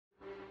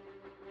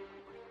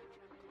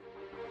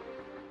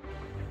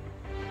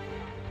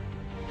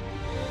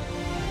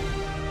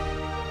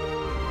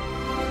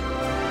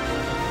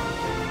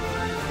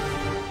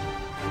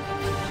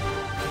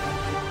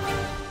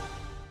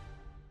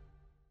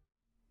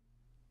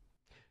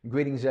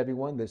Greetings,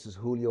 everyone. This is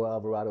Julio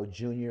Alvarado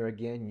Jr.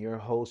 again, your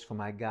host for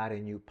my God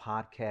and You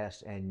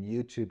podcast and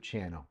YouTube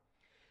channel.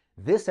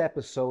 This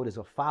episode is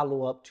a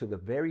follow up to the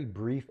very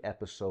brief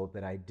episode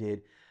that I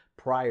did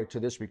prior to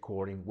this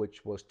recording,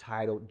 which was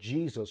titled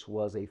Jesus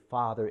Was a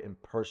Father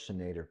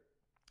Impersonator.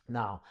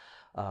 Now,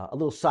 a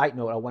little side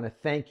note, I want to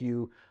thank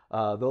you,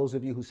 those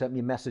of you who sent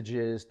me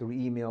messages through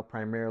email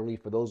primarily,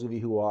 for those of you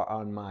who are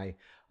on my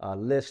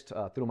list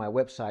through my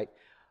website,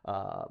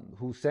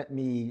 who sent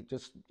me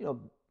just,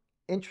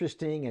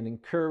 interesting and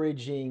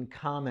encouraging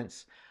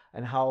comments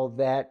on how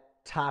that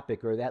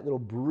topic or that little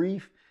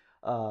brief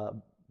uh,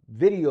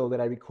 video that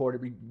I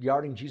recorded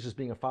regarding Jesus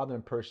being a father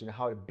in person,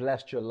 how it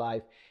blessed your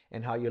life,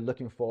 and how you're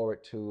looking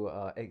forward to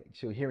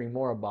hearing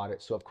more about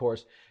it. So, of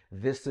course,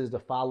 this is the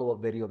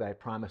follow-up video that I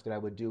promised that I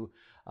would do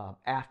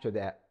after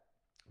that.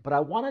 But I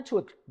wanted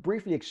to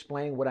briefly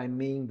explain what I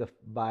mean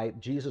by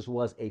Jesus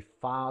was a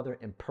father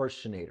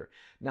impersonator.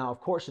 Now, of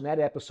course, in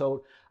that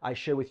episode, I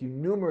share with you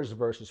numerous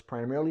verses,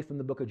 primarily from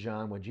the book of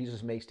John, where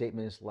Jesus makes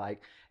statements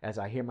like, as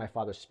I hear my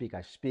Father speak,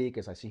 I speak.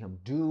 As I see him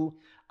do,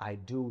 I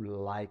do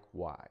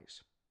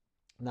likewise.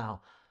 Now,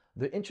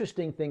 the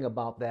interesting thing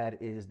about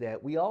that is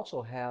that we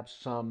also have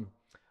some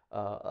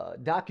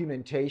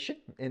documentation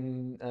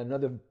in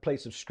another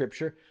place of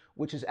scripture,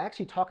 which is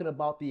actually talking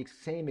about the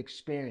same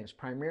experience,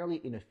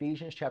 primarily in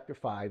Ephesians chapter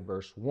 5,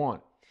 verse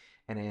 1.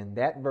 And in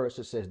that verse,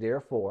 it says,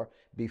 therefore,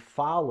 be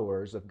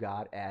followers of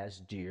God as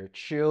dear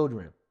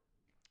children.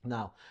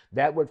 Now,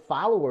 that word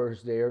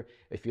followers there,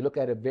 if you look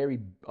at a very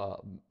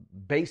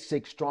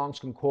basic Strong's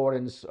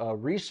Concordance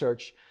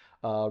resource,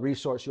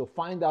 you'll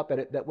find out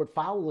that that word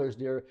followers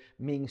there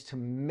means to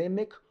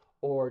mimic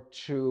or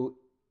to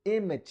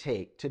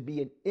imitate, to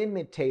be an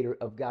imitator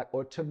of God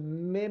or to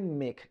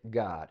mimic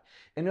God.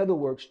 In other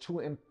words, to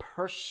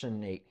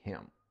impersonate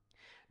him.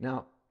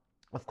 Now,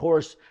 of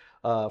course,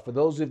 for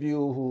those of you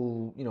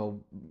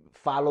who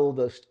follow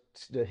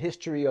the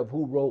history of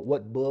who wrote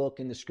what book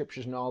in the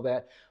scriptures and all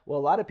that, well,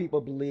 a lot of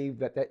people believe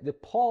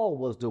that Paul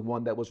was the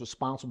one that was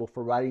responsible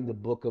for writing the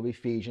book of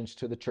Ephesians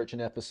to the church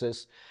in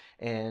Ephesus,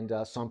 and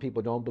some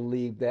people don't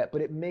believe that,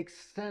 but it makes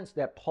sense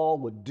that Paul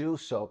would do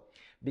so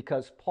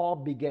because Paul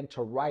began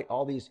to write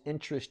all these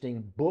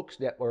interesting books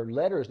that or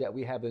letters that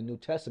we have in the New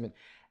Testament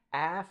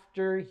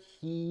after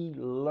he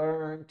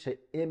learned to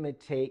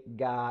imitate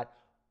God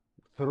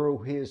through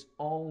his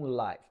own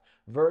life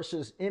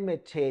versus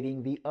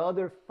imitating the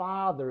other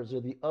fathers or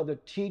the other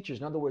teachers.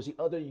 In other words, the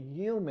other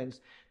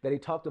humans that he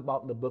talked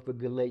about in the book of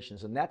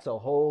Galatians. And that's a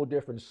whole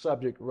different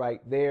subject right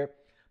there.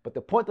 But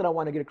the point that I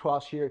want to get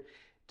across here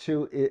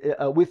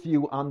with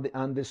you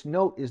on this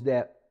note is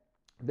that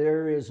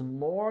there is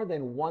more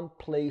than one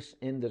place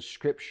in the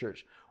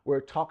scriptures where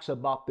it talks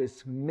about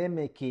this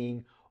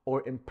mimicking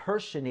or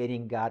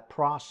impersonating God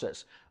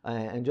process.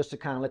 And just to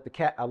kind of let the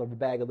cat out of the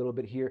bag a little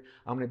bit here,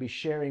 I'm going to be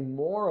sharing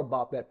more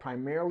about that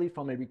primarily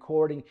from a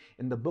recording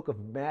in the book of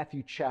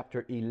Matthew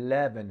chapter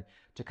 11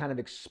 to kind of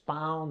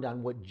expound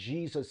on what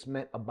Jesus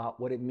meant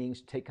about what it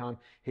means to take on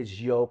his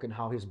yoke and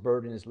how his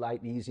burden is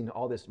light and easy and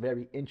all this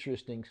very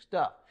interesting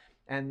stuff.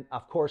 And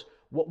of course,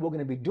 what we're going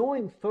to be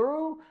doing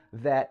through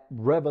that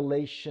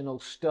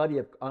revelational study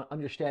of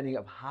understanding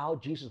of how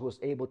Jesus was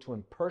able to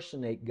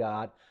impersonate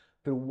God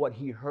through what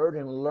he heard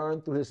and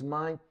learned through his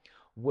mind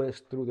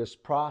was through this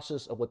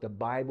process of what the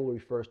Bible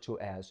refers to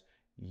as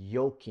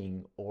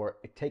yoking or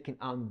taking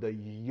on the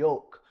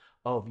yoke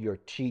of your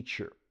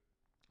teacher.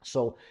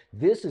 So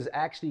this is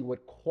actually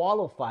what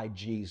qualified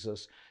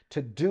Jesus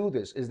to do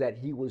this, is that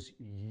he was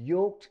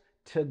yoked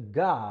to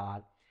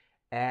God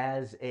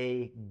as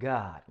a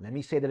God. Let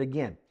me say that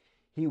again.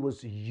 He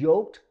was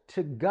yoked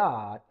to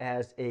God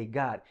as a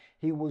God.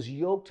 He was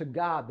yoked to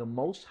God, the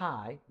Most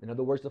High, in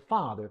other words, the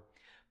Father,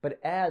 but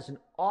as an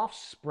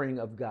offspring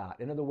of God.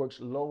 In other words,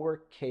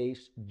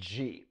 lowercase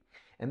g.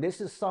 And this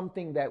is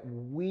something that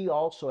we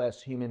also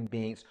as human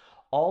beings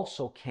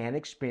also can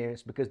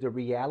experience because the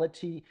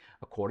reality,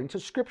 according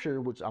to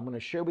scripture, which I'm going to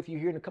share with you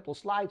here in a couple of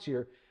slides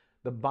here,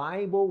 the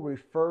Bible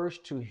refers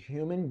to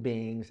human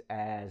beings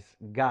as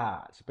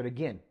gods. But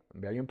again,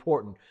 very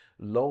important,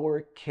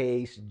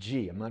 lowercase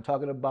g. I'm not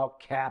talking about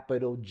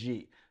capital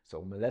G.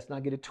 So let's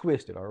not get it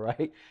twisted, all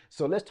right?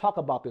 So let's talk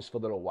about this for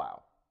a little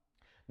while.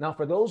 Now,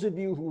 for those of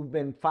you who've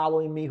been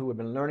following me, who have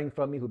been learning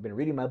from me, who've been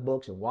reading my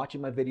books and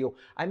watching my video,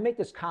 I make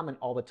this comment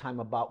all the time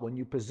about when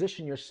you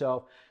position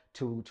yourself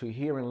to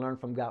hear and learn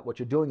from God, what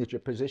you're doing is you're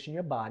positioning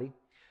your body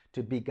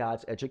to be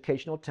God's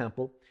educational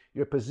temple.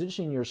 You're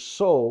positioning your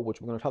soul,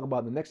 which we're going to talk about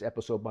in the next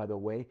episode, by the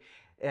way,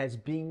 as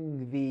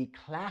being the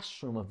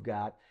classroom of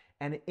God.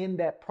 And in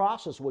that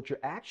process, what you're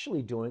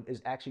actually doing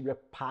is actually you're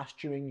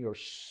posturing your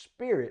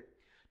spirit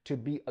to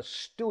be a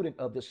student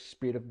of the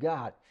Spirit of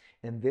God.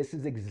 And this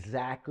is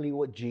exactly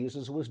what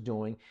Jesus was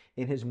doing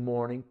in his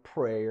morning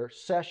prayer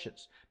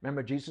sessions.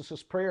 Remember,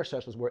 Jesus' prayer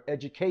sessions were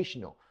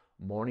educational,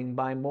 morning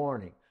by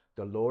morning.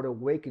 The Lord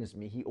awakens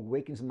me. He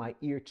awakens my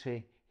ear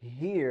to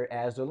hear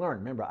as they learn.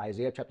 Remember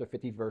Isaiah chapter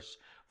 50, verse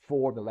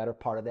 4, the latter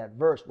part of that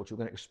verse, which we're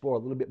going to explore a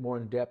little bit more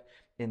in depth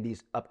in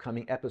these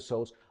upcoming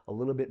episodes, a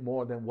little bit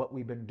more than what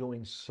we've been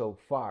doing so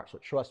far. So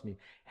trust me,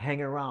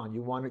 hang around.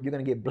 You're going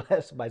to get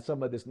blessed by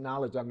some of this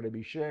knowledge I'm going to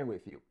be sharing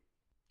with you.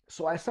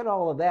 So I said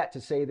all of that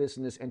to say this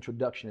in this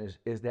introduction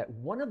is that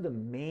one of the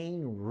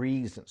main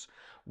reasons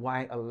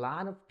why a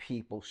lot of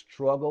people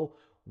struggle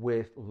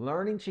with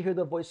learning to hear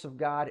the voice of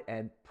God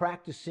and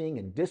practicing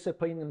and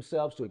disciplining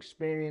themselves to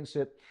experience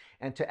it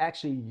and to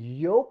actually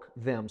yoke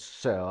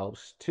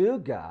themselves to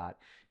God,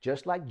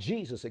 just like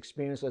Jesus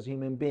experienced as a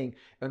human being,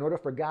 in order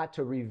for God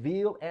to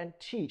reveal and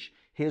teach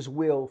his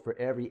will for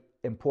every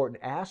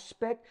important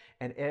aspect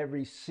and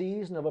every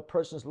season of a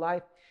person's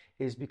life,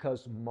 is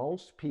because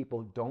most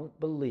people don't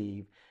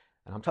believe,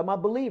 and I'm talking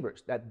about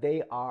believers, that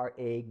they are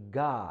a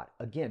God.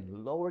 Again,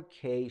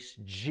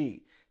 lowercase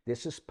g.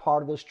 This is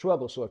part of the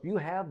struggle. So if you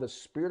have the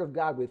Spirit of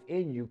God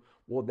within you,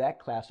 well, that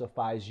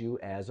classifies you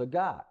as a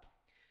God.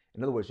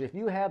 In other words, if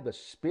you have the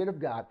Spirit of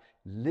God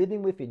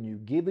living within you,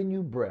 giving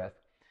you breath,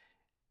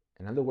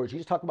 in other words,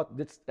 Jesus talked about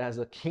this as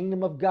a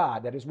kingdom of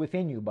God that is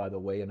within you, by the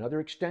way, another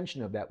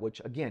extension of that, which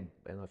again,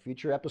 in a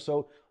future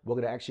episode, we're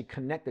going to actually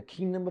connect the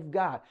kingdom of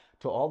God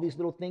to all these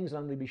little things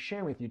I'm going to be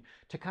sharing with you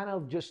to kind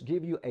of just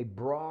give you a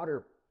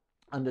broader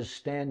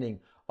understanding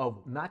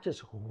of not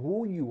just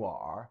who you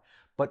are,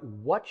 but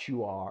what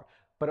you are,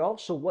 but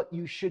also what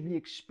you should be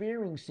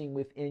experiencing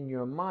within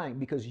your mind,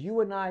 because you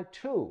and I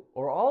too,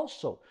 or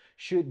also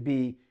should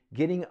be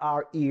getting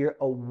our ear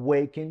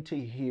awakened to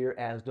hear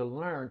as to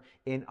learn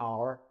in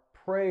our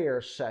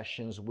prayer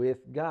sessions with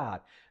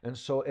God. And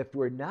so if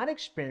we're not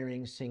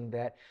experiencing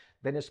that,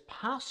 then it's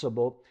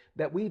possible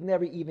that we've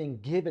never even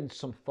given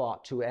some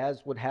thought to,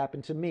 as would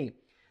happen to me,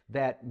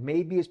 that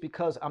maybe it's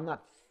because I'm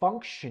not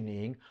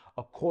functioning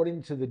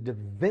according to the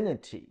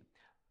divinity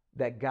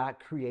that God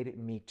created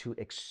me to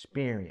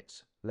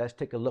experience. Let's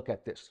take a look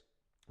at this.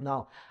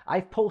 Now,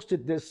 I've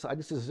posted this.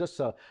 This is just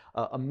a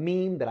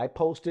meme that I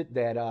posted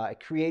that I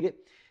created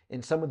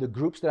in some of the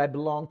groups that I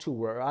belong to,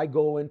 where I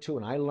go into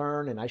and I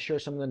learn and I share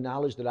some of the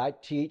knowledge that I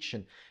teach.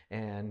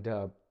 And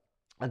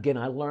again,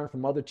 I learn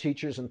from other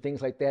teachers and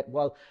things like that.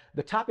 Well,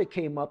 the topic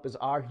came up as,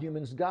 are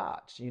humans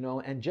gods?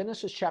 And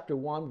Genesis chapter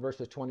 1,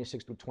 verses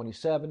 26 through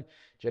 27,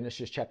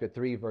 Genesis chapter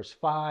 3, verse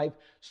 5,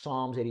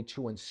 Psalms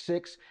 82 and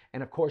 6,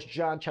 and of course,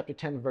 John chapter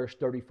 10, verse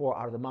 34,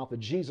 out of the mouth of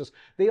Jesus.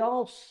 They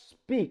all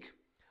speak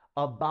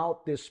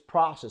about this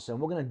process. And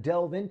we're going to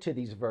delve into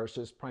these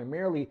verses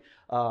primarily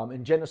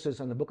in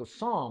Genesis and the book of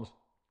Psalms.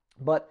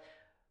 But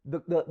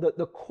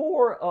the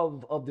core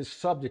of this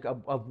subject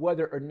of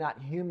whether or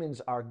not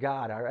humans are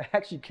God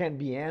actually can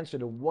be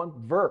answered in one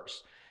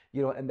verse,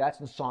 and that's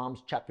in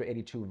Psalms chapter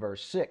 82,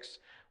 verse 6,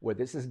 where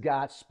this is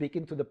God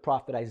speaking to the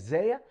prophet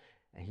Isaiah,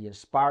 and he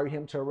inspired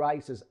him to write.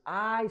 He says,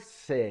 I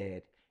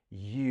said,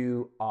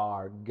 you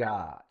are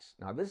gods.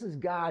 Now, this is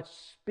God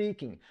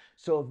speaking.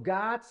 So if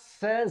God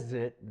says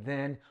it,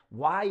 then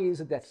why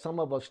is it that some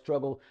of us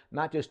struggle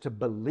not just to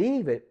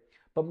believe it,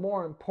 but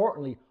more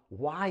importantly,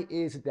 why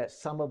is it that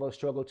some of us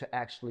struggle to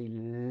actually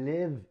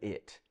live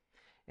it?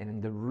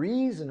 And the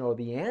reason or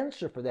the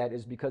answer for that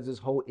is because this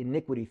whole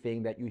iniquity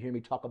thing that you hear me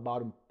talk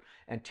about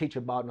and teach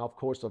about, and of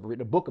course I've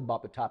written a book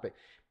about the topic.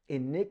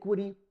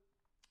 Iniquity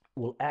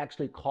will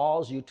actually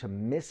cause you to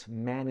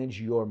mismanage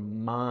your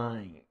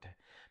mind.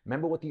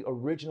 Remember what the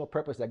original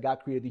purpose that God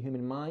created the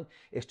human mind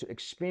is: to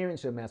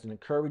experience him as an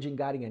encouraging,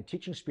 guiding, and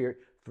teaching spirit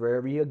for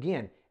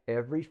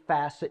every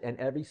facet and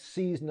every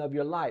season of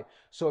your life.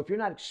 So if you're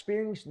not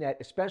experiencing that,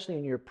 especially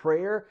in your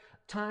prayer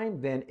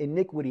time, then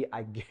iniquity,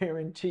 I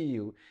guarantee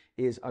you,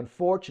 is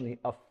unfortunately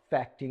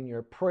affecting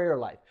your prayer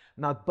life.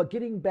 Now, but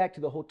getting back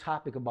to the whole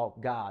topic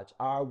about gods,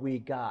 are we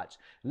gods?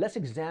 Let's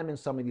examine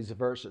some of these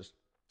verses.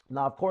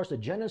 Now, of course, the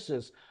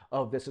genesis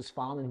of this is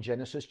found in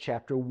Genesis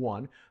chapter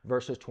 1,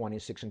 verses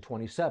 26 and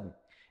 27.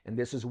 And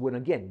this is when,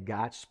 again,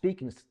 God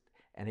speaking,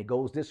 and it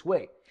goes this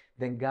way.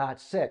 Then God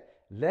said,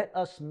 let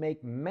us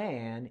make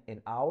man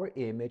in our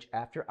image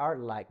after our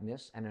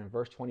likeness. And in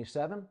verse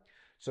 27,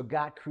 so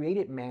God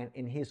created man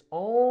in his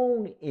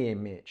own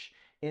image.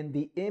 In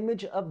the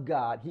image of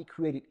God, he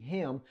created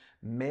him,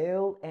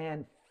 male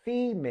and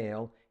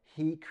female,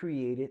 he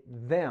created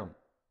them.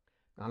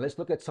 Now let's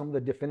look at some of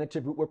the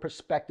definitive root word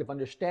perspective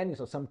understandings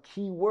of some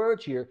key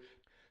words here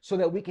so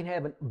that we can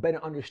have a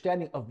better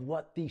understanding of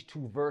what these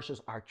two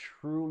verses are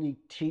truly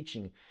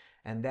teaching.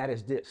 And that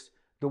is this.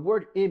 The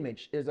word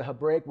image is a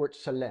Hebraic word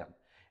tselem.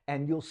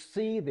 And you'll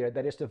see there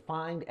that it's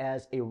defined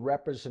as a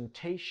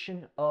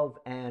representation of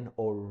an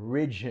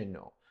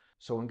original.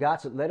 So when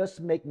God said, let us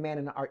make man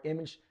in our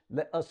image,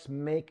 let us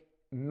make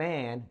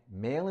man,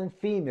 male and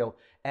female,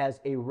 as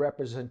a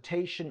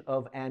representation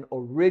of an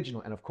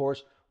original. And of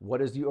course,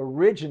 what is the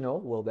original?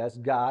 Well, that's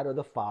God or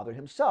the Father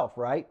himself,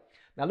 right?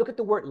 Now look at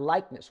the word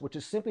likeness, which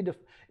is simply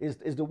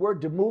is the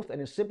word demuth,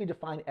 and is simply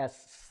defined as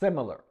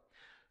similar.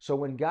 So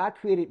when God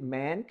created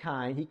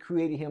mankind, he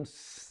created him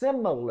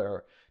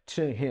similar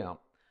to him,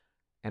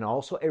 and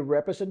also a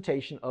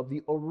representation of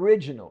the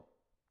original.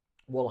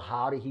 Well,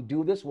 how did he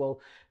do this?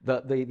 Well,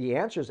 the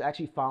answer is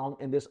actually found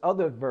in this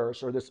other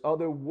verse or this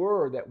other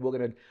word that we're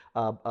going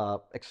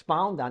to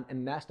expound on,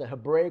 and that's the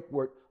Hebraic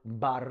word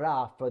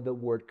bara for the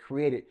word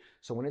created.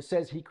 So when it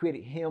says he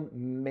created him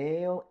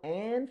male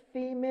and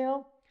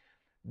female,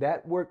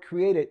 that word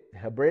created,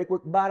 Hebraic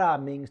word bara,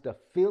 means the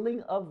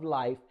feeling of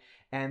life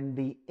and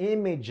the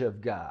image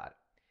of God.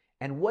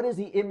 And what is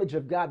the image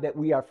of God that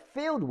we are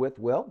filled with?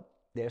 Well,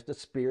 there's the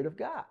Spirit of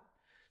God.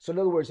 So in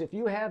other words, if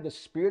you have the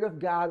Spirit of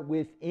God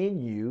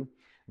within you,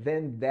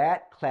 then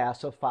that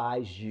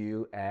classifies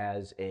you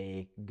as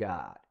a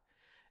God.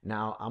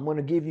 Now, I'm going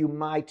to give you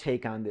my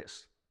take on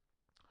this.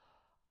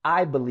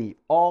 I believe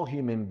all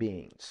human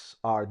beings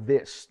are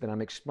this that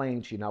I'm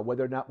explaining to you. Now,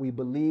 whether or not we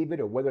believe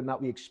it or whether or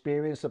not we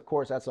experience, of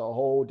course, that's a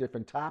whole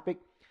different topic.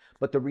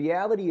 But the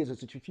reality is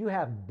that if you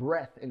have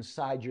breath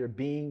inside your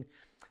being,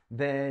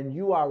 then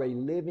you are a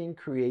living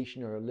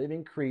creation or a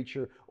living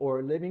creature or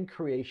a living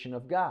creation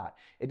of God.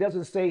 It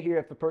doesn't say here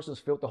if the person's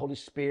filled with the Holy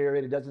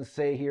Spirit. It doesn't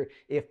say here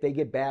if they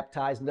get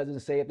baptized. It doesn't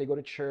say if they go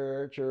to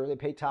church or they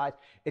pay tithes.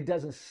 It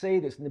doesn't say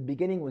this. In the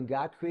beginning, when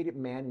God created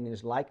man in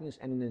his likeness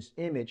and in his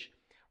image,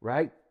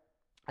 right?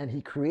 And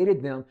he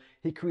created them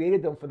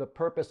for the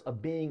purpose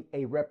of being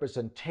a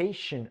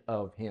representation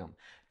of him,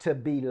 to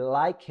be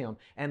like him.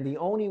 And the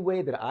only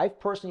way that I've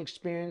personally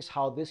experienced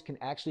how this can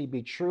actually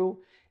be true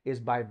is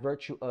by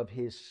virtue of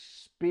his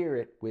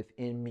Spirit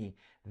within me.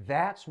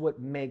 That's what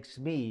makes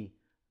me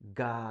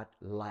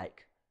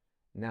God-like.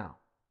 Now,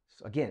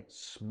 again,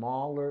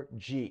 smaller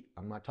g.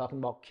 I'm not talking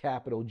about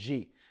capital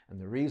G. And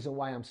the reason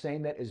why I'm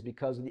saying that is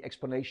because of the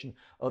explanation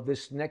of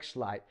this next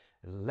slide.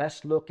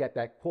 Let's look at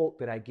that quote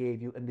that I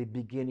gave you in the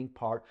beginning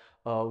part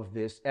of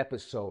this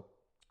episode.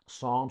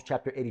 Psalms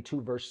chapter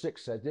 82, verse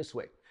 6 says this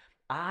way.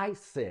 I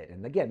said,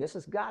 and again, this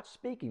is God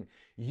speaking,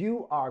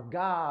 you are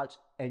God's,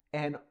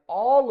 and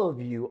all of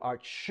you are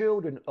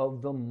children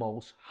of the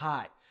Most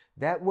High.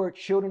 That word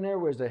children there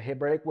was the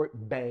Hebraic word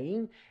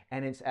bain,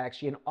 and it's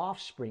actually an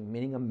offspring,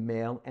 meaning a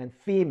male and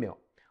female.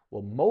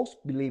 Well, most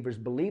believers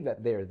believe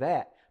that they're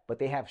that, but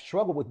they have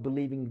struggled with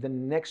believing the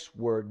next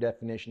word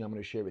definition I'm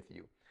going to share with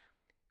you,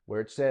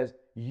 where it says,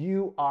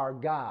 you are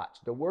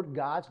gods. The word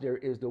gods there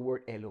is the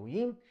word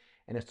Elohim,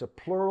 and it's a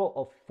plural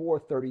of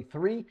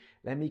 433.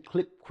 Let me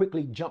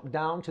quickly jump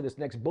down to this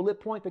next bullet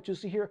point that you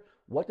see here.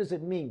 What does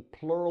it mean,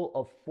 plural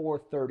of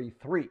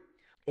 433?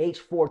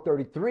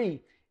 H433,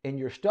 in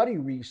your study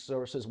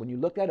resources, when you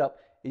look that up,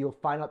 you'll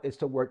find out it's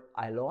the word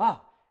Eloah,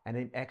 and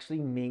it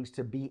actually means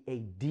to be a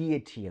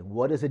deity. And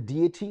what is a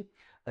deity?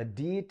 A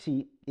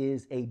deity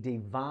is a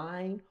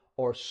divine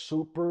or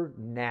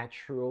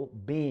supernatural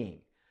being.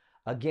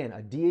 Again,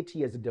 a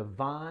deity is a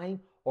divine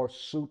or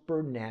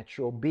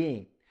supernatural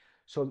being.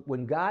 So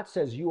when God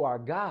says you are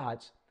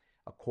gods,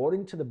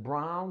 according to the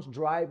Brown's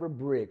Driver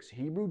Briggs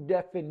Hebrew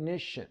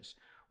definitions,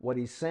 what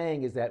he's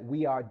saying is that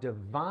we are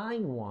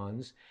divine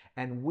ones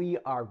and we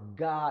are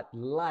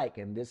God-like.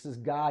 And this is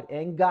God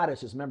and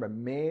goddesses. Remember,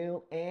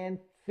 male and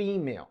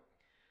female.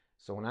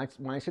 So when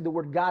I say the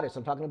word goddess,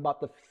 I'm talking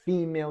about the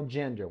female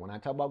gender. When I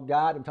talk about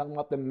God, I'm talking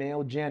about the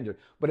male gender.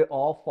 But it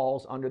all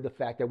falls under the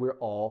fact that we're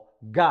all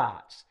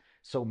gods.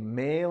 So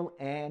male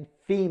and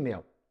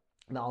female.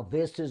 Now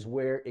this is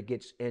where it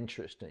gets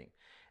interesting.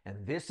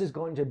 And this is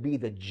going to be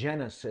the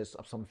genesis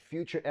of some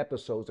future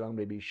episodes that I'm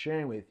going to be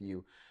sharing with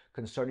you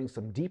concerning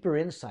some deeper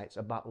insights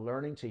about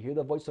learning to hear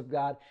the voice of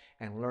God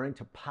and learning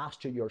to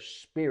posture your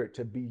spirit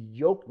to be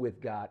yoked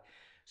with God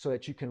so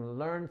that you can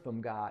learn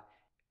from God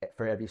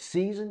for every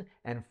season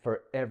and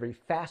for every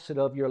facet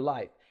of your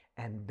life.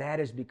 And that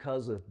is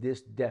because of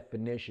this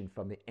definition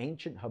from the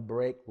ancient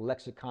Hebraic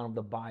lexicon of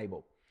the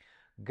Bible.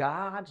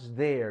 God's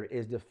there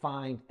is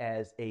defined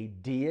as a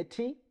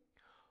deity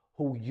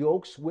who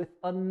yokes with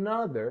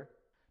another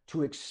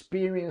to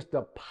experience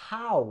the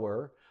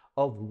power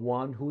of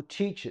one who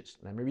teaches.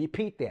 Let me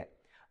repeat that.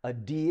 A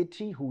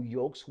deity who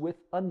yokes with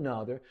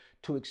another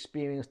to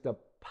experience the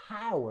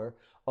power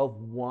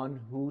of one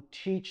who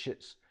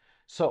teaches.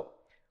 So,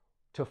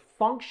 to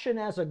function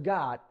as a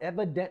God,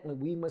 evidently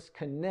we must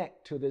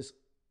connect to this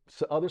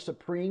other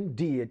supreme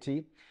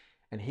deity,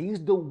 and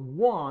he's the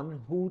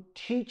one who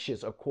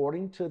teaches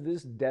according to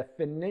this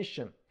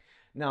definition.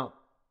 Now,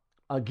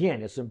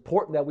 again, it's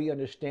important that we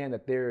understand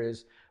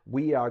that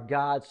we are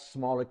God's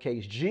smaller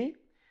case G,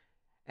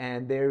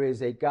 and there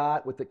is a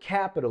God with a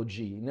capital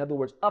G, in other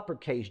words,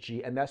 uppercase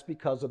G, and that's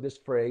because of this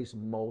phrase,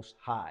 Most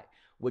High,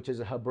 which is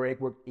a Hebraic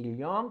word,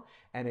 Elyon,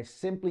 and it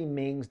simply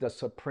means the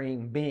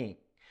supreme being.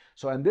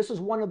 So, and this is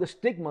one of the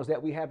stigmas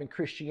that we have in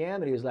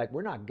Christianity is like,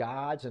 we're not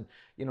gods. And,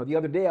 the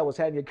other day I was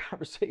having a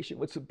conversation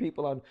with some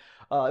people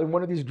in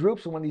one of these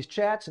groups, in one of these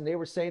chats, and they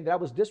were saying that I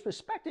was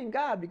disrespecting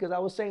God because I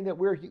was saying that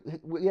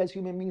we as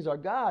human beings are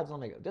gods.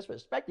 And I'm like,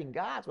 disrespecting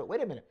gods? But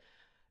wait a minute.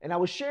 And I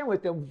was sharing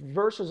with them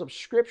verses of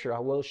scripture.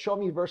 Show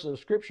me verses of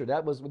scripture.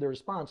 That was the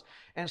response.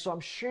 And so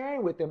I'm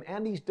sharing with them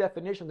and these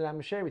definitions that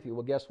I'm sharing with you.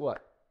 Well, guess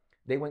what?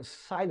 They went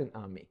silent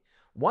on me.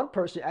 One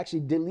person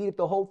actually deleted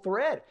the whole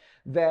thread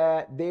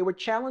that they were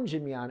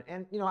challenging me on.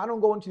 And, I don't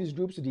go into these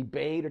groups to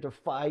debate or to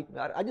fight.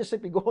 I just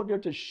simply go in there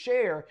to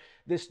share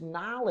this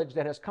knowledge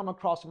that has come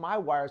across my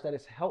wires that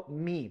has helped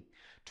me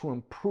to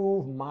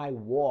improve my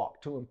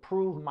walk, to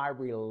improve my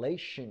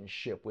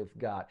relationship with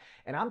God.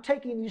 And I'm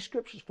taking these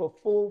scriptures for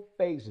full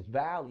face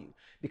value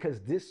because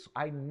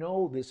I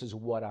know this is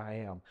what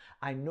I am.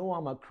 I know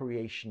I'm a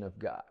creation of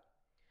God.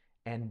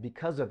 And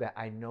because of that,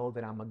 I know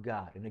that I'm a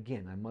God. And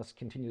again, I must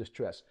continue to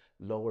stress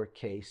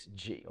lowercase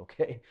g,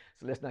 okay?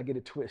 So let's not get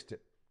it twisted.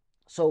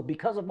 So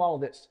because of all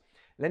this,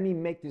 let me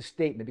make this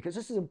statement because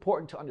this is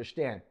important to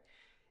understand.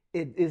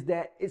 It is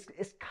that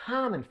it's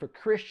common for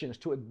Christians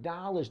to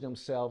acknowledge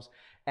themselves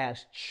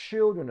as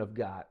children of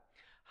God.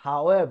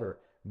 However,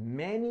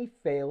 many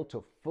fail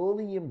to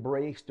fully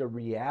embrace the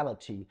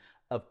reality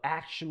of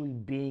actually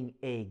being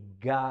a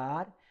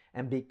God,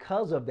 and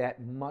because of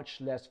that,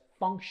 much less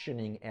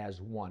functioning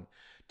as one.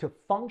 To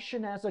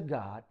function as a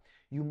God,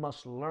 you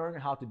must learn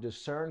how to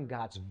discern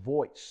God's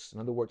voice, in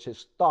other words,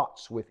 his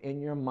thoughts within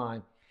your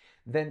mind.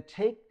 Then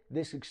take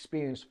this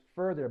experience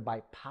further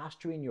by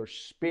posturing your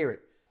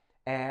spirit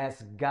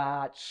as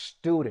God's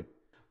student,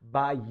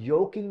 by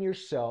yoking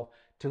yourself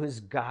to his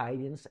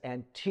guidance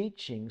and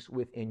teachings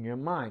within your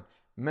mind.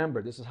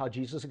 Remember, this is how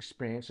Jesus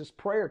experienced his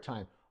prayer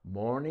time.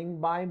 Morning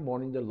by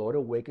morning, the Lord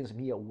awakens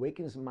me. He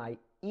awakens my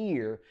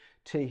ear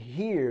to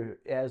hear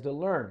as to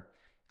learn.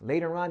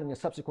 Later on in the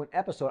subsequent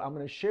episode, I'm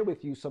going to share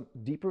with you some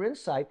deeper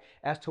insight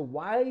as to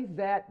why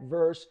that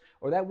verse,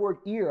 or that word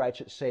ear, I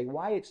should say,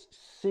 why it's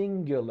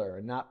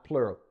singular, not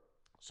plural.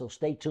 So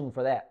stay tuned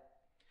for that.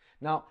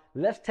 Now,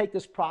 let's take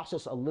this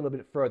process a little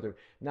bit further.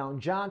 Now, in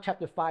John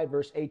chapter 5,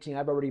 verse 18,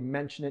 I've already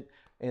mentioned it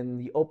in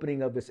the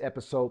opening of this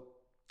episode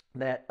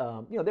that,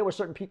 there were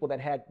certain people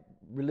that had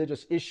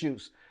religious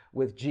issues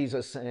with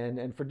Jesus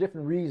and for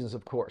different reasons,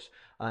 of course,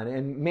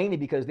 and mainly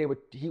because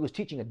he was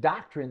teaching a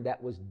doctrine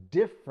that was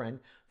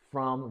different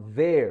from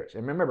theirs.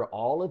 And remember,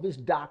 all of his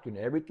doctrine,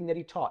 everything that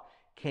he taught,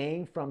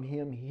 came from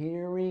him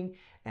hearing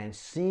and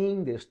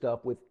seeing this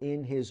stuff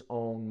within his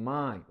own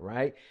mind,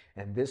 right?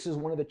 And this is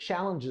one of the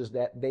challenges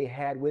that they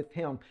had with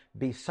him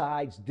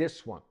besides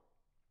this one.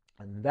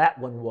 And that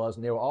one was,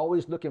 and they were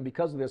always looking,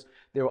 because of this,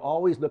 they were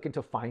always looking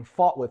to find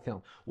fault with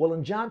him. Well,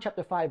 in John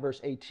chapter 5,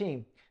 verse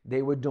 18,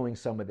 they were doing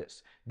some of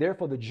this.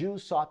 Therefore, the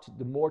Jews sought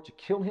the more to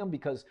kill him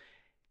because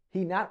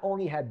he not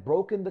only had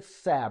broken the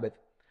Sabbath,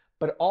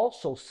 but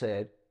also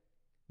said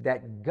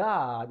that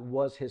God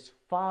was his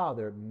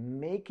Father,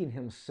 making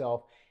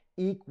himself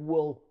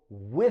equal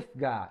with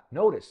God.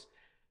 Notice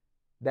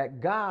that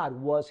God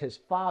was his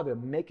Father,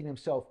 making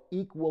himself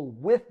equal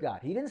with God.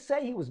 He didn't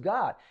say he was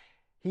God.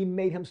 He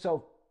made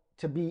himself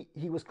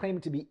he was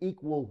claiming to be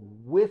equal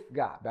with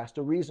God. That's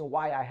the reason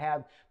why I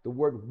have the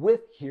word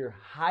with here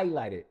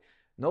highlighted.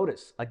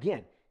 Notice,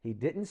 again, he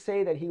didn't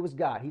say that he was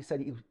God. He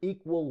said he was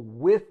equal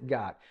with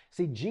God.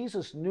 See,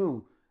 Jesus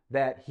knew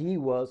that he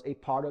was a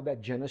part of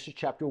that Genesis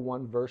chapter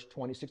 1, verse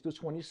 26 to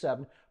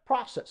 27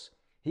 process.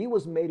 He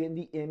was made in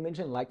the image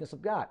and likeness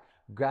of God.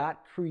 God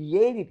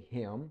created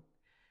him,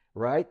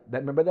 right?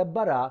 Remember that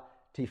bara,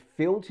 he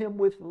filled him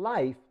with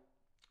life,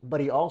 but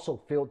he also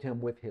filled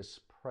him with his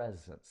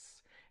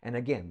presence. And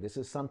again, this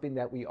is something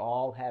that we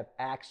all have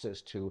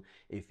access to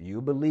if you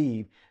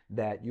believe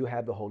that you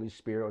have the Holy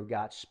Spirit or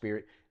God's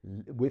Spirit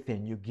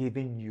within you,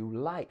 giving you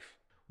life.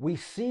 We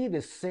see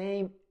the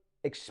same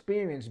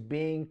experience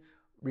being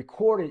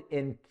recorded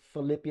in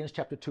Philippians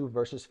chapter 2,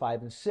 verses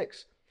 5 and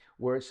 6,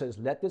 where it says,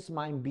 "Let this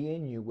mind be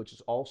in you, which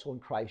is also in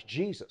Christ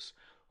Jesus,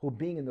 who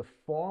being in the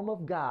form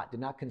of God did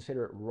not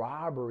consider it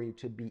robbery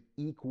to be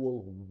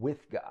equal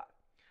with God."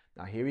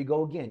 Now here we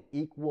go again,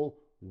 equal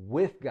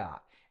with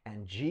God.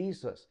 And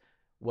Jesus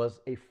was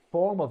a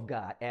form of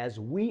God as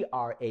we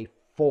are a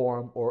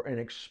form or an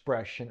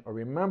expression, or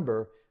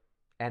remember,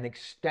 an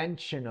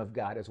extension of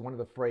God is one of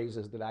the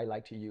phrases that I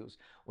like to use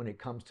when it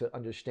comes to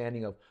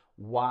understanding of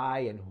why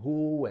and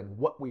who and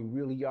what we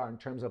really are in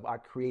terms of our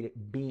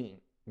created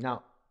being.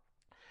 Now,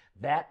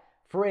 that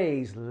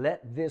phrase,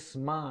 "let this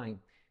mind,"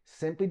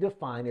 simply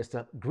defined as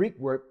the Greek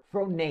word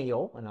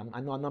phroneo, and I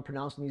know I'm not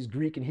pronouncing these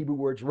Greek and Hebrew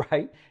words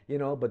right,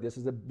 but this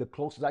is the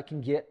closest I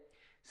can get,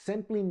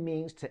 simply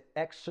means to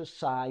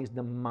exercise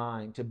the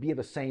mind, to be of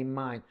the same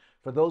mind.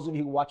 For those of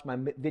you who watch my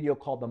video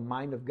called The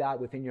Mind of God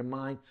Within Your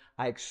Mind,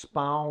 I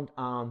expound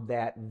on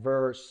that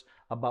verse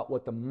about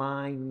what the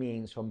mind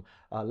means from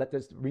let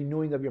this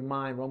renewing of your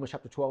mind, Romans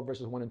chapter 12,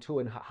 verses 1 and 2,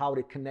 and how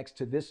it connects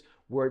to this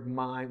word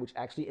mind, which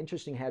actually,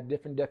 interesting, have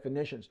different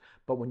definitions.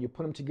 But when you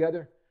put them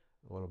together,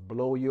 it will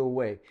blow you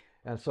away.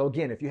 And so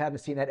again, if you haven't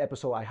seen that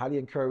episode, I highly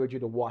encourage you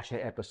to watch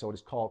that episode.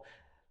 It's called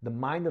The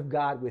Mind of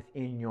God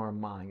Within Your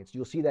Mind.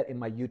 You'll see that in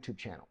my YouTube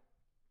channel.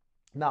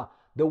 Now,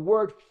 the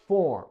word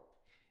form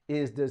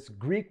is this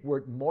Greek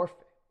word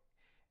morphe,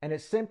 and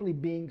it simply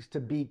means to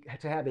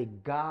have a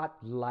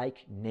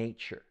God-like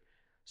nature.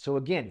 So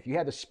again, if you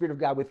have the Spirit of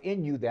God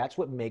within you, that's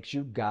what makes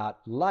you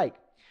God-like.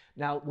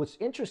 Now, what's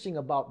interesting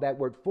about that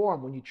word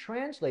form, when you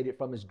translate it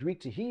from its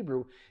Greek to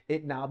Hebrew,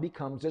 it now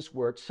becomes this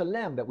word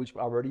 "selem" that we've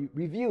already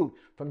reviewed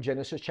from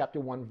Genesis chapter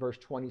 1, verse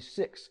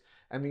 26.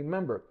 And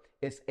remember,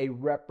 it's a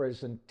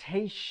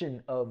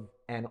representation of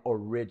an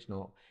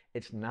original.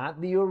 It's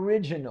not the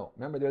original.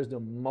 Remember, there's the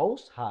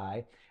Most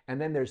High, and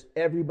then there's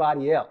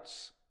everybody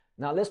else.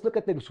 Now let's look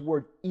at this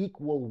word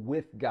equal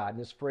with God.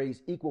 This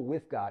phrase equal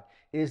with God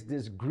is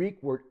this Greek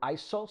word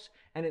isos,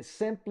 and it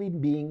simply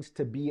means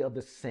to be of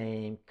the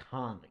same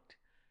kind.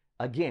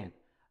 Again,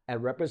 a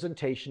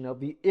representation of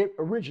the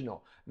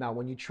original. Now,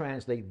 when you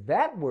translate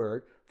that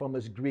word from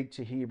its Greek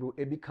to Hebrew,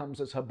 it becomes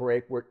this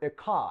Hebraic word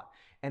echad,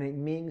 and it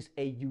means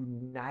a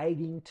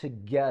uniting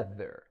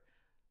together.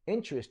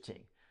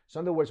 Interesting. So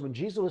in other words, when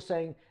Jesus was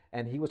saying,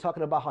 and he was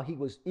talking about how he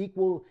was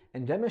equal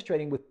and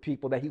demonstrating with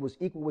people that he was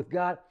equal with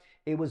God,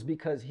 it was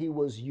because he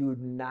was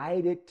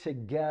united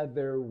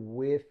together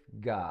with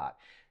God.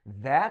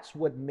 That's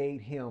what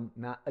made him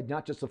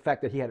not just the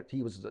fact that he had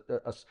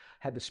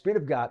the Spirit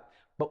of God,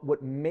 but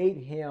what made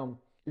him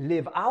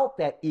live out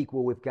that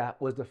equal with God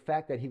was the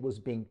fact that he was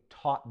being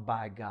taught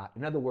by God.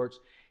 In other words,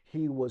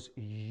 he was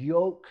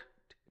yoked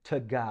to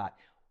God,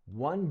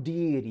 one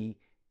deity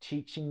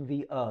teaching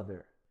the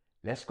other.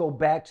 Let's go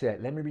back to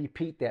that. Let me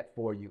repeat that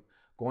for you.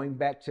 Going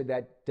back to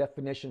that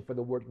definition for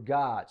the word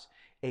gods,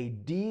 a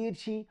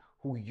deity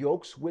who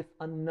yokes with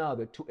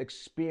another to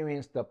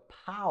experience the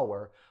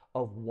power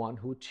of one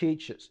who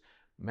teaches.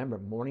 Remember,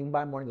 morning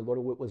by morning, the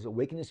Lord was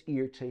awakening his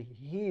ear to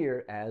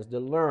hear as to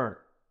learn.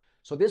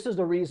 So this is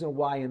the reason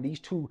why in these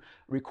two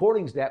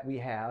recordings that we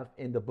have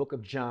in the book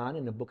of John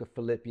and the book of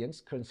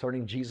Philippians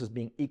concerning Jesus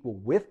being equal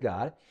with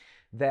God,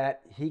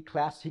 that he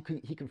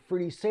can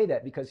freely say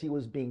that because he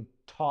was being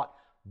taught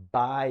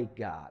by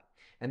God.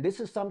 And this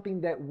is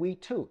something that we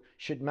too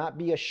should not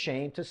be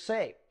ashamed to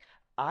say.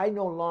 I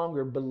no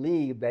longer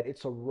believe that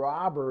it's a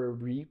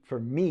robbery for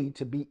me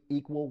to be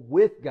equal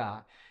with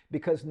God,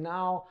 because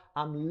now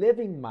I'm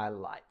living my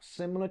life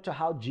similar to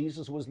how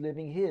Jesus was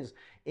living his,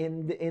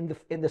 in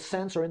the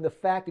sense, or in the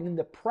fact and in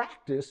the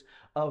practice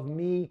of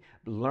me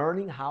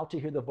learning how to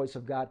hear the voice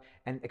of God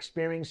and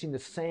experiencing the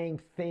same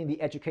thing,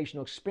 the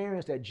educational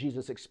experience that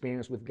Jesus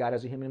experienced with God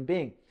as a human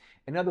being.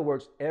 In other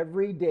words,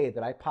 every day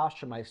that I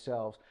posture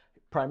myself,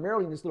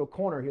 primarily in this little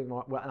corner here,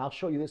 and I'll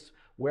show you this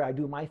where I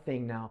do my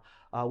thing now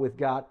with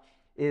God,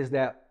 is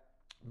that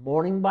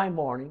morning by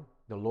morning,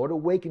 the Lord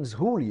awakens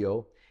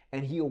Julio,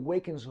 and he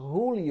awakens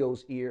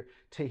Julio's ear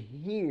to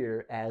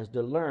hear as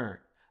to learn.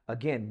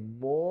 Again,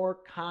 more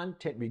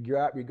content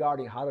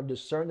regarding how to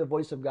discern the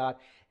voice of God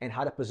and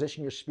how to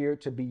position your spirit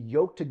to be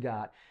yoked to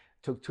God,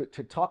 to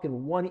talk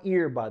in one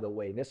ear, by the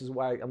way. And this is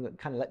why I'm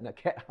kind of letting the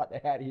cat out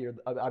of the hat here,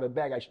 out of the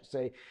bag, I should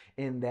say,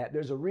 in that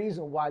there's a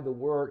reason why the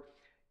word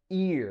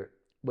ear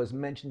was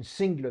mentioned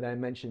singular that I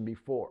mentioned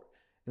before.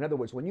 In other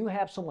words, when you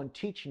have someone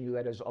teaching you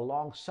that is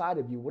alongside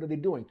of you, what are they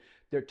doing?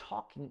 They're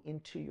talking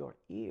into your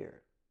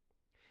ear.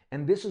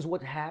 And this is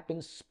what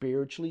happens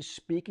spiritually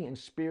speaking and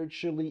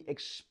spiritually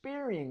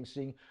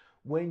experiencing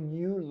when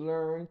you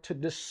learn to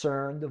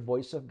discern the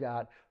voice of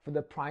God for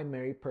the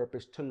primary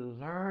purpose to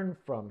learn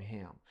from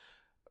him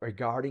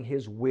regarding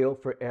his will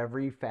for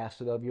every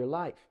facet of your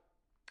life.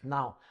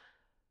 Now,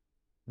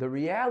 the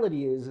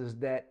reality is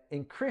that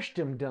in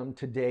Christendom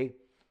today,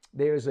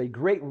 there's a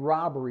great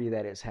robbery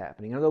that is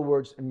happening. In other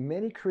words, in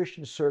many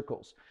Christian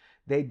circles,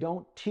 they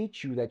don't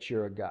teach you that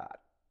you're a God.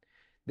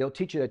 They'll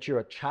teach you that you're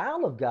a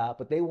child of God,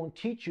 but they won't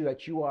teach you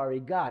that you are a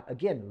God.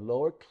 Again,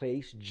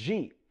 lowercase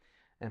g.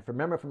 And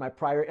remember from my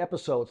prior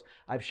episodes,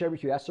 I've shared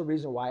with you, that's the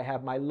reason why I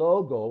have my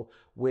logo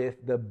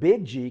with the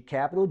big G,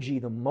 capital G,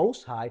 the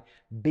Most High,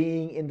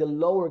 being in the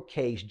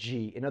lowercase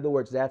g. In other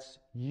words, that's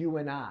you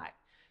and I.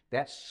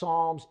 That's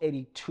Psalms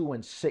 82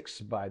 and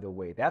 6, by the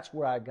way. That's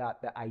where I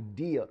got the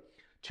idea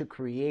to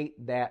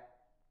create that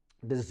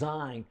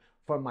design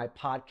for my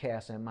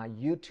podcast and my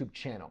YouTube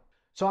channel.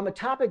 So on the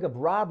topic of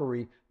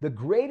robbery, the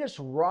greatest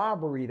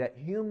robbery that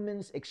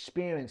humans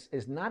experience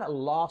is not a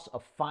loss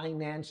of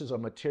finances or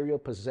material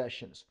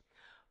possessions,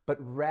 but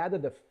rather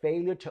the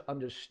failure to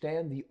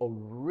understand the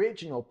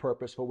original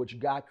purpose for which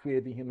God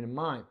created the human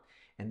mind.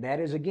 And that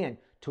is, again,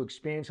 to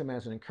experience him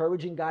as an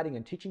encouraging, guiding,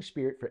 and teaching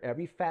spirit for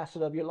every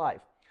facet of your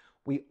life.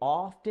 We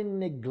often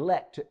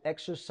neglect to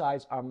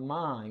exercise our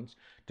minds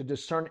to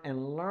discern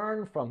and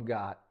learn from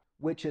God,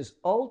 which is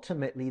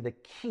ultimately the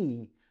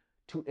key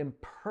to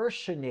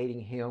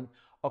impersonating him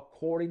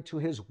according to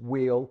his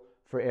will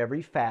for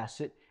every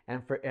facet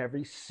and for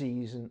every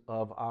season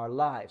of our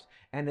lives.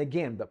 And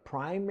again, the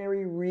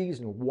primary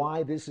reason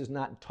why this is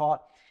not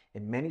taught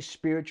in many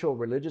spiritual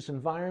religious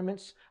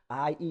environments,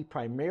 i.e.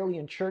 primarily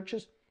in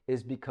churches,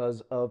 is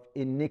because of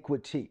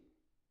iniquity.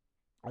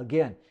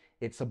 Again,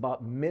 it's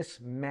about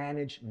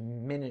mismanaged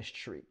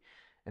ministry.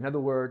 In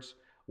other words,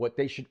 what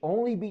they should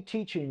only be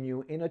teaching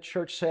you in a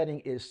church setting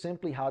is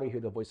simply how to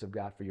hear the voice of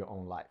God for your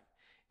own life.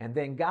 And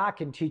then God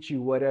can teach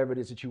you whatever it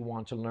is that you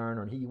want to learn,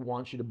 or he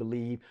wants you to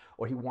believe,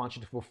 or he wants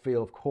you to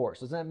fulfill, of course.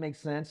 Does that make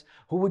sense?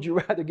 Who would you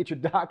rather get your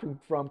doctrine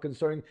from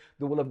concerning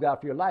the will of God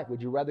for your life?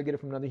 Would you rather get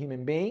it from another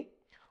human being?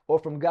 or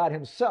from God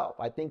himself?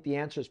 I think the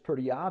answer is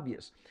pretty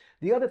obvious.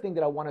 The other thing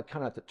that I want to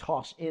kind of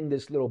toss in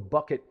this little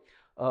bucket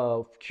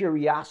of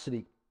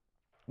curiosity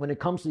when it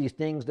comes to these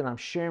things that I'm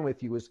sharing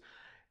with you is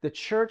the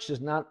church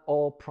is not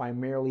all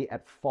primarily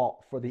at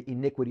fault for the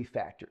iniquity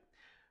factor.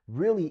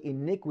 Really,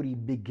 iniquity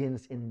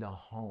begins in the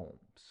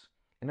homes.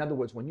 In other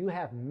words, when you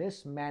have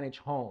mismanaged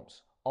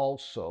homes,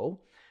 also,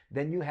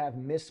 then you have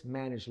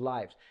mismanaged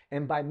lives.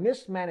 And by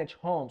mismanaged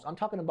homes, I'm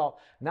talking about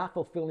not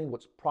fulfilling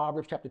what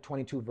Proverbs chapter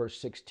 22, verse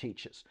 6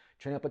 teaches.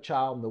 Train up a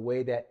child in the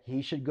way that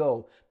he should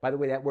go. By the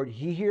way, that word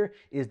he here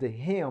is the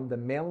him, the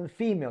male and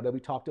female that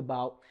we talked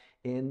about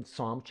in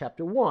Psalm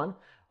chapter 1,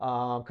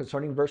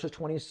 concerning verses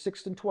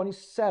 26 and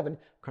 27,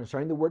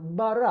 concerning the word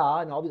bara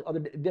and all these other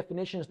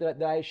definitions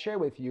that I share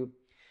with you.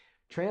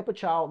 Train up a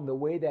child in the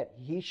way that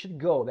he should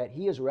go, that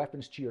he is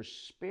reference to your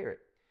spirit.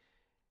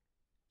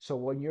 So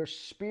when your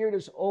spirit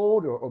is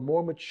older or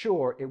more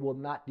mature, it will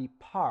not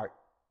depart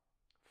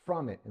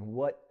from it. And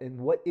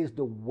what is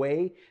the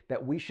way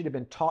that we should have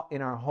been taught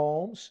in our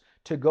homes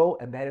to go?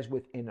 And that is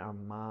within our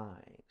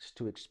minds,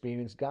 to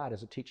experience God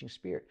as a teaching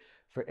spirit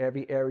for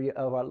every area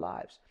of our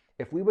lives.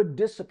 If we were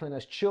disciplined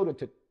as children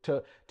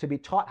to be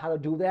taught how to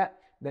do that,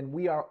 then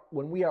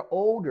when we are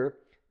older,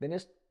 then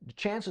the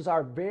chances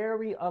are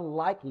very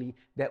unlikely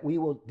that we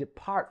will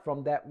depart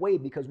from that way,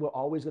 because we're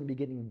always going to be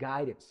getting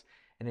guidance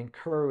and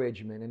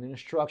encouragement and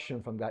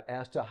instruction from God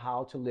as to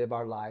how to live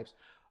our lives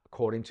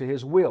according to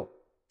his will,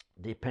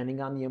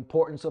 depending on the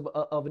importance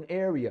of an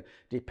area,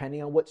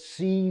 depending on what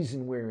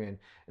season we're in.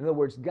 In other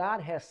words, God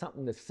has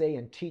something to say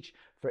and teach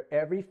for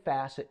every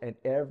facet and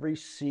every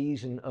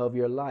season of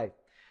your life.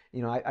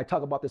 You know, I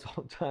talk about this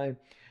all the time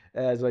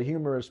as a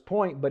humorous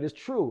point, but it's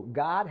true.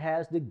 God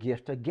has the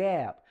gift of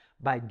gab.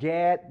 By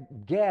gab,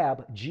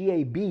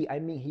 G-A-B, I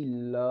mean he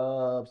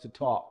loves to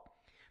talk.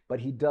 But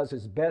he does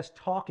his best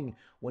talking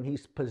when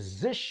he's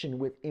positioned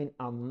within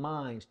our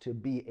minds to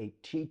be a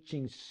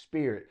teaching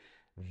spirit.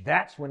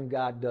 That's when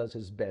God does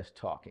his best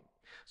talking.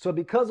 So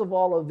because of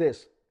all of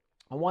this,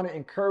 I want to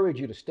encourage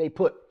you to stay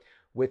put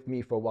with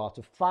me for a while,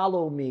 to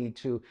follow me,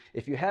 to,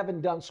 if you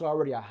haven't done so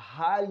already, I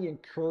highly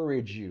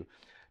encourage you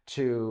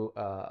to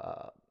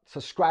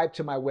subscribe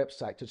to my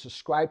website, to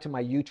subscribe to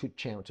my YouTube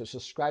channel, to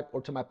subscribe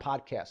or to my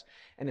podcast,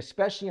 and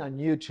especially on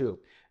YouTube.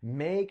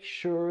 Make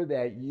sure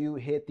that you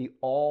hit the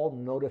all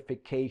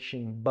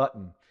notification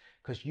button,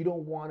 because you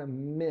don't want to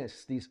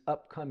miss these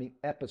upcoming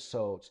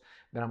episodes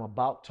that I'm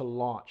about to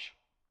launch.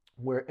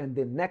 Where in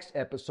the next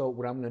episode,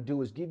 what I'm going to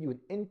do is give you an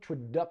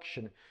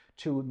introduction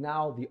to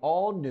now the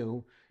all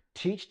new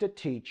Teach the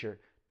Teacher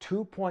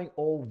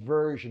 2.0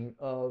 version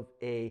of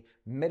a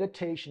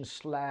meditation /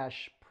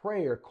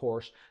 prayer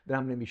course that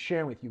I'm going to be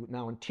sharing with you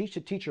now. In Teach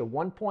the Teacher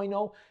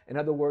 1.0, in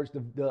other words,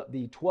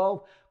 the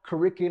 12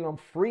 curriculum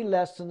free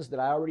lessons that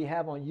I already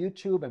have on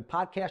YouTube and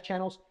podcast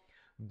channels,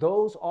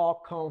 those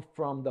all come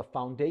from the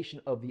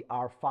foundation of the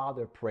Our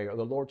Father prayer, or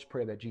the Lord's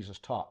Prayer that Jesus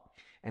taught.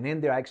 And in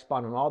there, I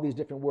expound on all these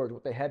different words,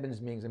 what the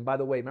heavens means. And by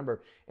the way,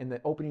 remember, in the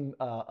opening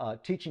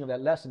teaching of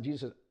that lesson,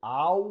 Jesus says,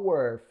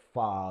 Our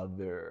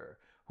Father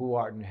who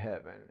art in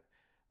heaven.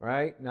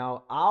 Right?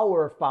 Now,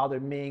 our Father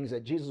means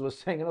that Jesus was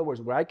saying, in other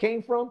words, where I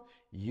came from,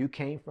 you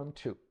came from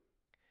too.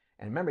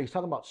 And remember, he's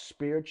talking about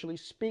spiritually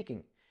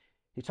speaking.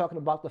 He's talking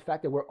about the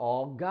fact that we're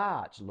all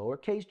God's,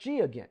 lowercase g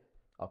again.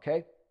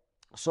 Okay?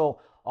 So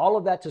all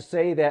of that to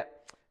say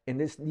that in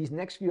these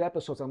next few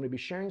episodes, I'm going to be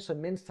sharing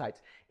some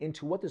insights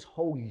into what this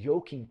whole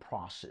yoking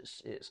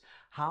process is.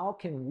 How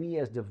can we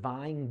as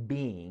divine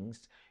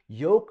beings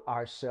yoke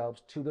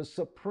ourselves to the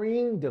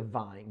supreme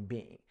divine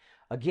being?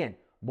 Again,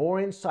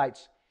 more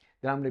insights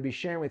that I'm going to be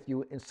sharing with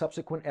you in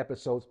subsequent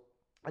episodes.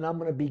 And I'm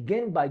going to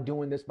begin by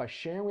doing this by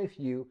sharing with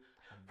you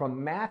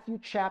from Matthew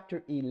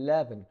chapter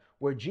 11,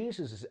 where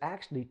Jesus is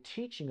actually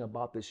teaching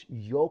about this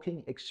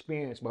yoking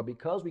experience. But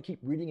because we keep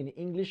reading in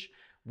English,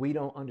 we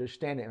don't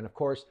understand it. And of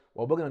course,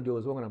 what we're going to do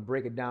is we're going to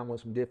break it down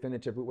with some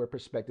definitive root word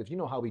perspectives. You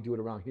know how we do it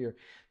around here.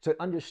 To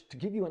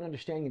give you an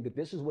understanding that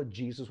this is what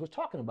Jesus was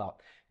talking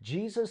about.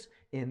 Jesus,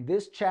 in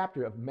this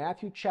chapter of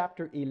Matthew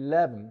chapter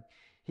 11,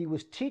 he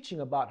was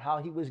teaching about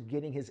how he was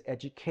getting his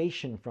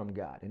education from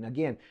God. And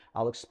again,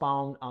 I'll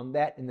expound on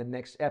that in the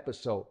next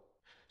episode.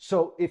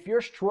 So if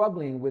you're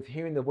struggling with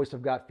hearing the voice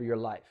of God for your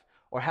life,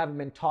 or haven't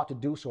been taught to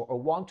do so, or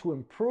want to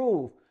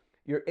improve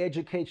your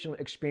educational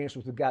experience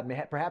with God,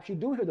 perhaps you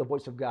do hear the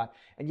voice of God,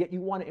 and yet you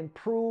want to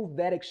improve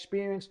that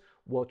experience,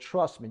 well,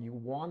 trust me, you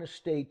want to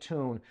stay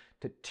tuned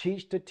to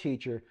Teach the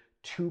Teacher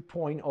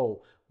 2.0.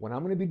 What I'm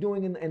going to be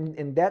doing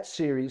in that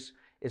series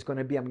is I'm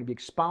going to be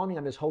expounding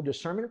on this whole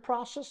discernment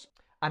process,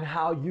 on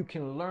how you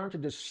can learn to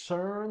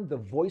discern the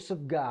voice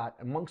of God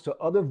amongst the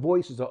other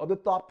voices or other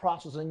thought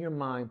processes in your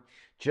mind,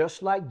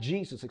 just like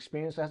Jesus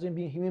experienced as a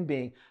human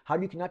being, how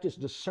you can not just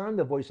discern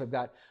the voice of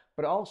God,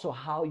 but also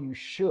how you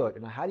should.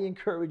 And I highly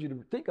encourage you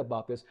to think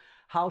about this,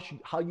 how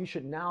you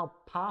should now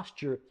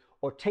posture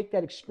or take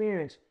that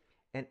experience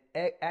and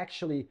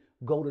actually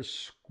go to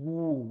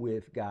school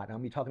with God. I'll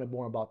be talking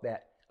more about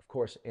that, of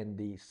course, in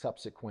the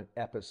subsequent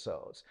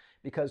episodes.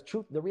 Because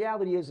the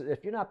reality is,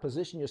 if you're not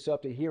positioning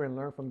yourself to hear and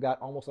learn from God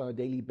almost on a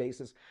daily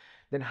basis,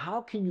 then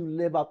how can you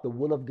live out the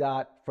will of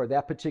God for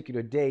that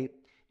particular day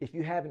if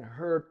you haven't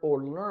heard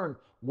or learned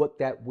what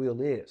that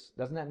will is?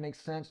 Doesn't that make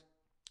sense?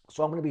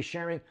 So I'm going to be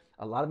sharing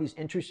a lot of these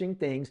interesting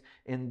things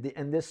in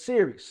this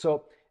series.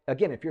 So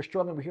again, if you're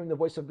struggling with hearing the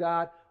voice of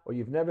God, or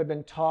you've never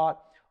been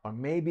taught, or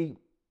maybe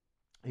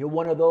you're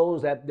one of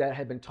those that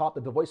have been taught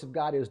that the voice of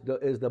God is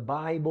the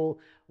Bible.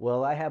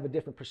 Well, I have a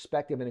different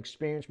perspective and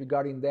experience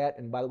regarding that.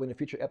 And by the way, in a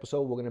future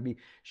episode, we're going to be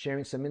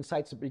sharing some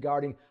insights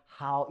regarding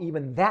how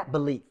even that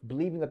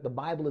believing that the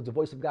Bible is the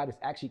voice of God, is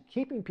actually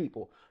keeping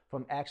people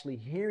from actually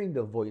hearing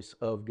the voice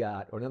of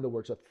God, or in other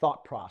words, the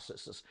thought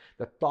processes,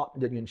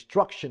 the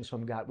instructions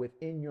from God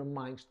within your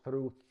minds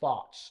through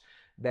thoughts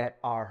that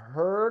are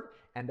heard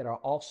and that are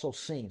also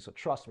seen. So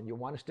trust me, you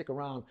want to stick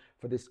around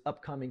for this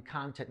upcoming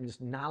content and this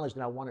knowledge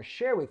that I want to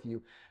share with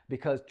you,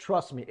 because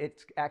trust me,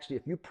 it's actually,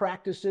 if you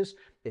practice this,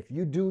 if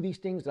you do these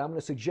things that I'm going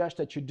to suggest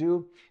that you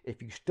do,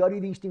 if you study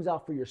these things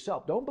out for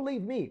yourself, don't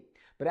believe me,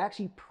 but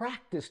actually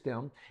practice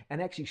them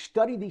and actually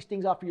study these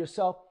things out for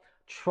yourself,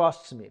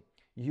 trust me,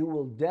 you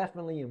will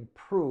definitely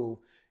improve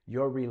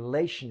your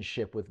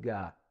relationship with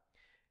God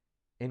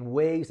in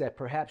ways that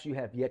perhaps you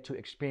have yet to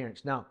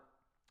experience. Now,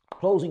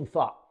 closing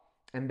thought,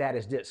 and that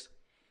is this.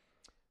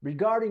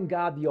 Regarding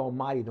God the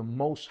Almighty, the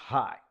Most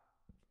High,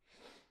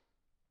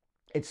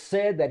 it's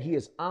said that He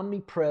is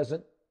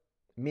omnipresent,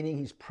 meaning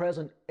He's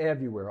present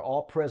everywhere,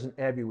 all present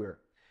everywhere.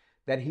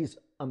 That He's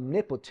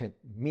omnipotent,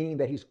 meaning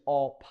that He's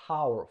all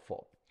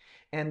powerful.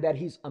 And that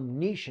He's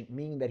omniscient,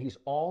 meaning that He's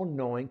all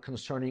knowing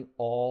concerning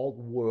all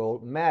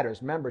world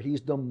matters. Remember,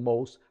 He's the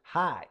Most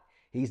High.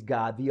 He's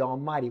God the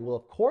Almighty. Well,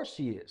 of course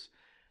He is.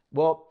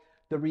 Well,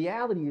 the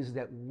reality is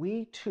that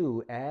we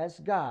too, as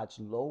God's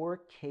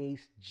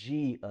lowercase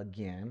g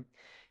again,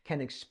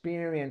 can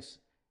experience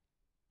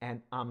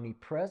an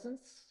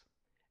omnipresence,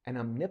 an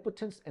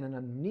omnipotence, and an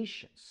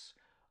omniscience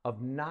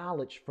of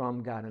knowledge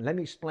from God. And let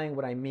me explain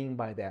what I mean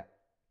by that.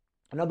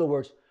 In other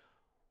words,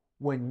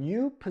 when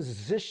you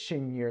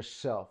position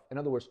yourself, in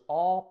other words,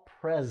 all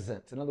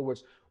present, in other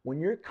words, when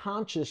your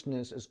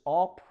consciousness is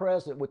all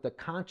present with the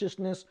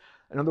consciousness,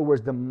 in other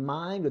words, the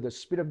mind or the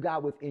Spirit of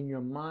God within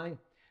your mind,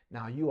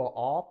 now you are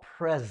all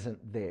present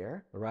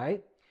there,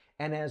 right?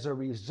 And as a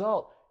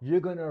result, you're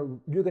gonna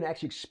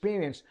actually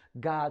experience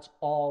God's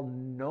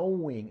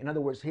all-knowing. In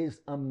other words,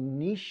 His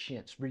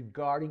omniscience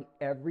regarding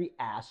every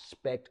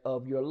aspect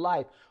of your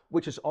life,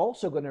 which is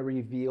also going to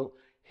reveal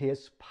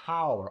His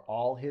power,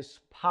 all His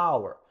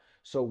power.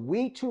 So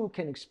we too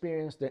can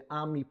experience the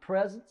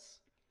omnipresence,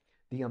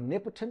 the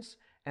omnipotence,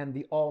 and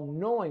the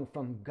all-knowing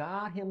from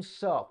God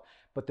Himself.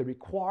 But the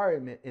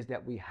requirement is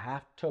that we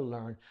have to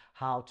learn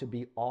how to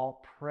be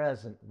all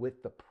present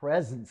with the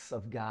presence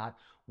of God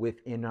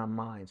within our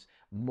minds.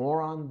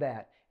 More on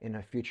that in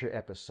a future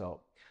episode.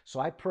 So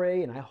I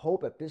pray and I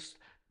hope that this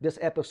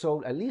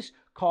episode at least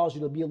cause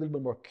you to be a little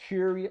bit more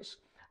curious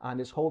on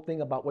this whole thing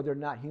about whether or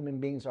not human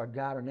beings are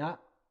God or not.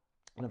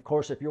 And of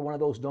course, if you're one of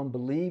those who don't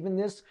believe in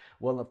this,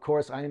 well, of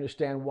course, I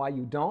understand why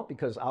you don't,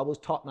 because I was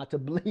taught not to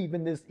believe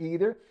in this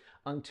either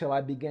until I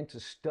began to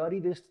study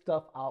this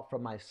stuff out for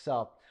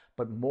myself.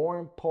 But more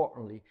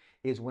importantly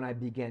is when I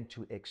began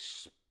to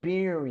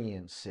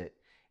experience it,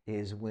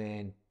 is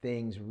when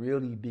things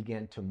really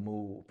began to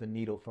move the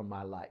needle from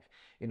my life.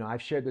 You know,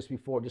 I've shared this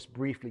before, just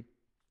briefly.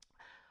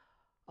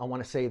 I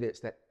want to say this,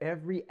 that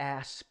every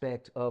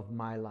aspect of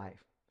my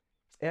life,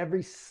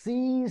 every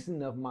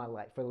season of my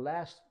life, for the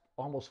last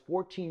almost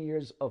 14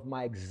 years of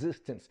my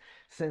existence,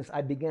 since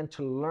I began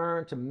to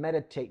learn to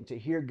meditate and to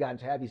hear God, and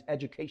to have these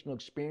educational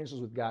experiences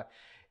with God,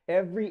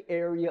 every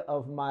area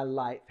of my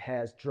life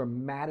has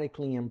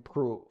dramatically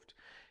improved.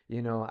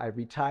 You know, I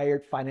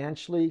retired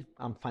financially.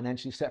 I'm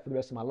financially set for the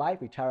rest of my life.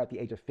 Retired at the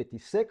age of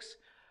 56.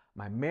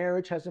 My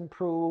marriage has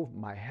improved.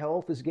 My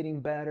health is getting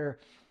better.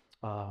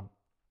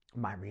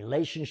 My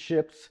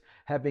relationships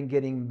have been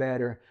getting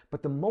better.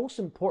 But the most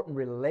important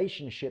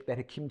relationship that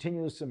it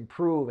continues to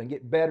improve and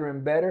get better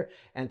and better,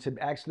 and to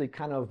actually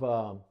kind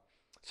of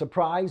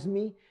surprise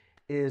me,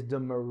 is the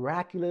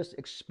miraculous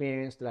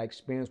experience that I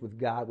experienced with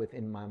God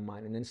within my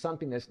mind. And then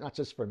something that's not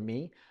just for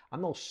me.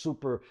 I'm no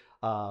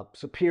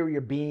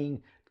superior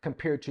being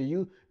compared to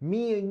you.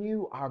 Me and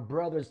you are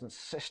brothers and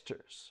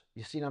sisters.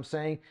 You see what I'm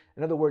saying?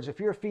 In other words, if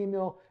you're a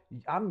female,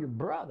 I'm your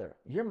brother.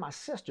 You're my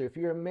sister. If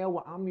you're a male,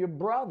 well, I'm your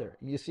brother.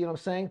 You see what I'm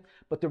saying?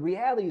 But the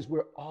reality is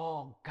we're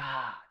all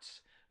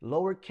God's.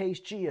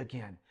 Lowercase g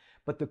again.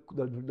 But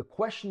the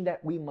question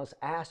that we must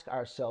ask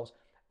ourselves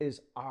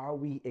is, are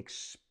we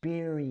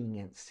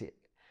experiencing it?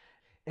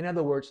 In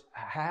other words,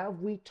 have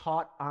we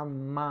taught our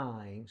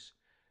minds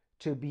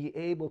to be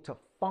able to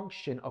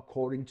function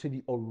according to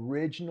the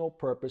original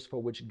purpose for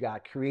which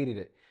God created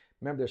it?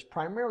 Remember, there's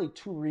primarily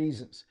two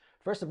reasons.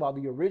 First of all,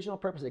 the original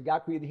purpose that God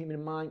created the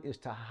human mind is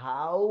to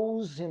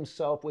house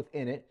Himself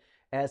within it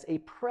as a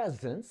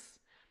presence.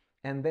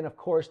 And then, of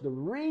course, the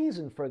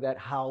reason for that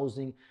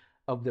housing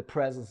of the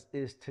presence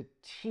is to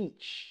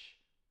teach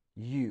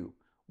you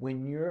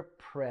when you're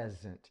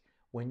present,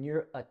 when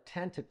you're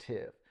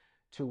attentive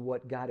to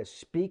what God is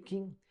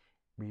speaking,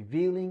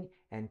 revealing,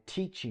 and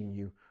teaching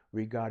you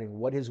regarding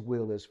what His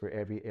will is for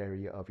every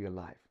area of your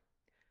life.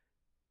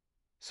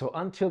 So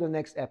until the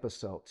next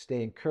episode,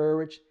 stay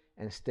encouraged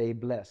and stay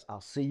blessed. I'll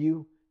see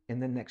you in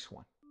the next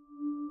one.